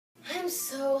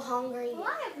so hungry. Well,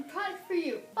 I have a product for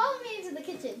you. Follow me into the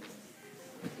kitchen.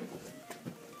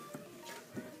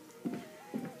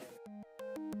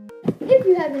 If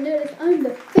you haven't noticed, I'm the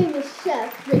famous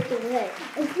chef, Rachel Ray.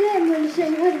 And today I'm going to show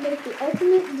you how to make the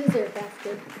ultimate dessert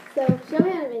basket. So, show me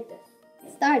how to make this.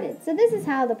 Started. So this is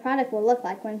how the product will look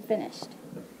like when finished.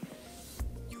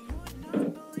 You would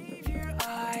not believe your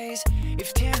eyes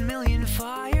if 10 million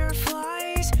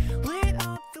fireflies lit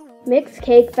up the world. Mix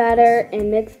cake batter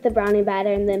and mix the brownie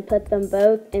batter and then put them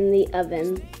both in the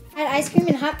oven. Add ice cream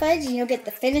and hot fudge and you'll get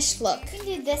the finished look. You can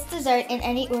do this dessert in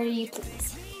any order you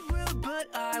please.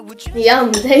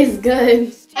 Yum, tastes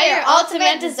good. Try your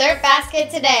ultimate dessert basket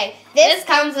today. This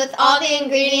comes with all the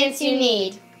ingredients you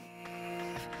need.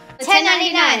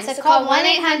 $10.99, so call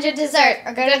 1-800-DESSERT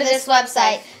or go to this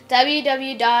website,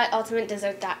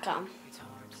 www.ultimatedessert.com. It's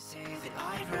hard to say that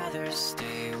I'd rather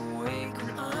stay awake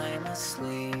when I'm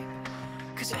asleep,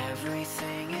 'cause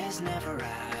everything is never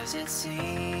as it seems.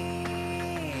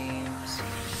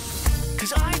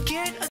 'Cause I get